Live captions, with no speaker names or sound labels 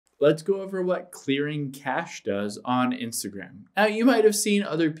let's go over what clearing cache does on Instagram. Now, you might have seen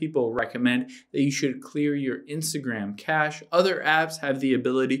other people recommend that you should clear your Instagram cache. Other apps have the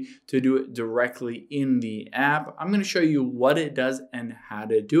ability to do it directly in the app. I'm going to show you what it does and how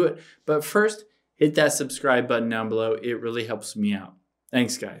to do it. But first, hit that subscribe button down below. It really helps me out.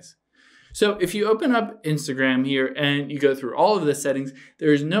 Thanks, guys. So if you open up Instagram here and you go through all of the settings,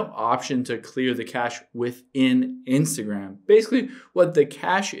 there is no option to clear the cache within Instagram. Basically, what the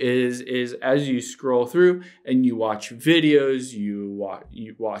cache is as you scroll through and you watch videos, you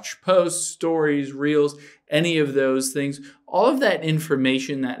watch posts, stories, reels, any of those things, all of that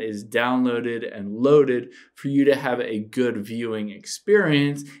information that is downloaded and loaded for you to have a good viewing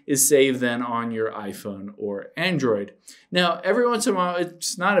experience is saved then on your iPhone or Android. Now, every once in a while,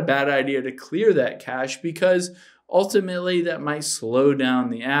 it's not a bad idea to clear that cache because ultimately that might slow down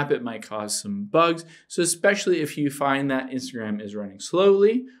the app. It might cause some bugs. So especially if you find that Instagram is running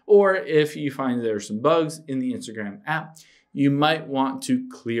slowly, or if you find there are some bugs in the Instagram app, you might want to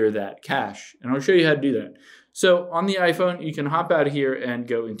clear that cache. And I'll show you how to do that. So on the iPhone, you can hop out of here and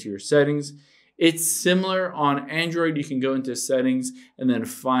go into your settings. It's similar on Android. You can go into settings and then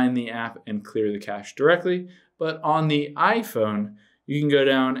find the app and clear the cache directly. But on the iPhone, you can go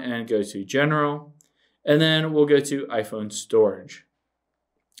down and go to General, and then we'll go to iPhone Storage.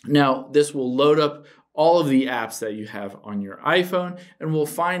 Now, this will load up all of the apps that you have on your iPhone, and we'll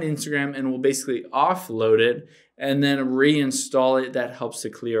find Instagram and we'll basically offload it and then reinstall it. That helps to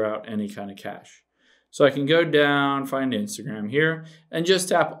clear out any kind of cache. So I can go down, find Instagram here, and just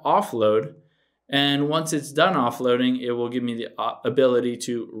tap offload. And once it's done offloading, it will give me the ability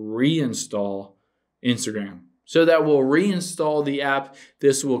to reinstall Instagram. So that will reinstall the app.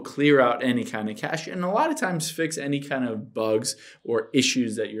 This will clear out any kind of cache and a lot of times fix any kind of bugs or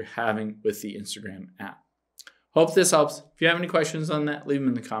issues that you're having with the Instagram app. Hope this helps. If you have any questions on that, leave them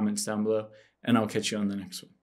in the comments down below, and I'll catch you on the next one.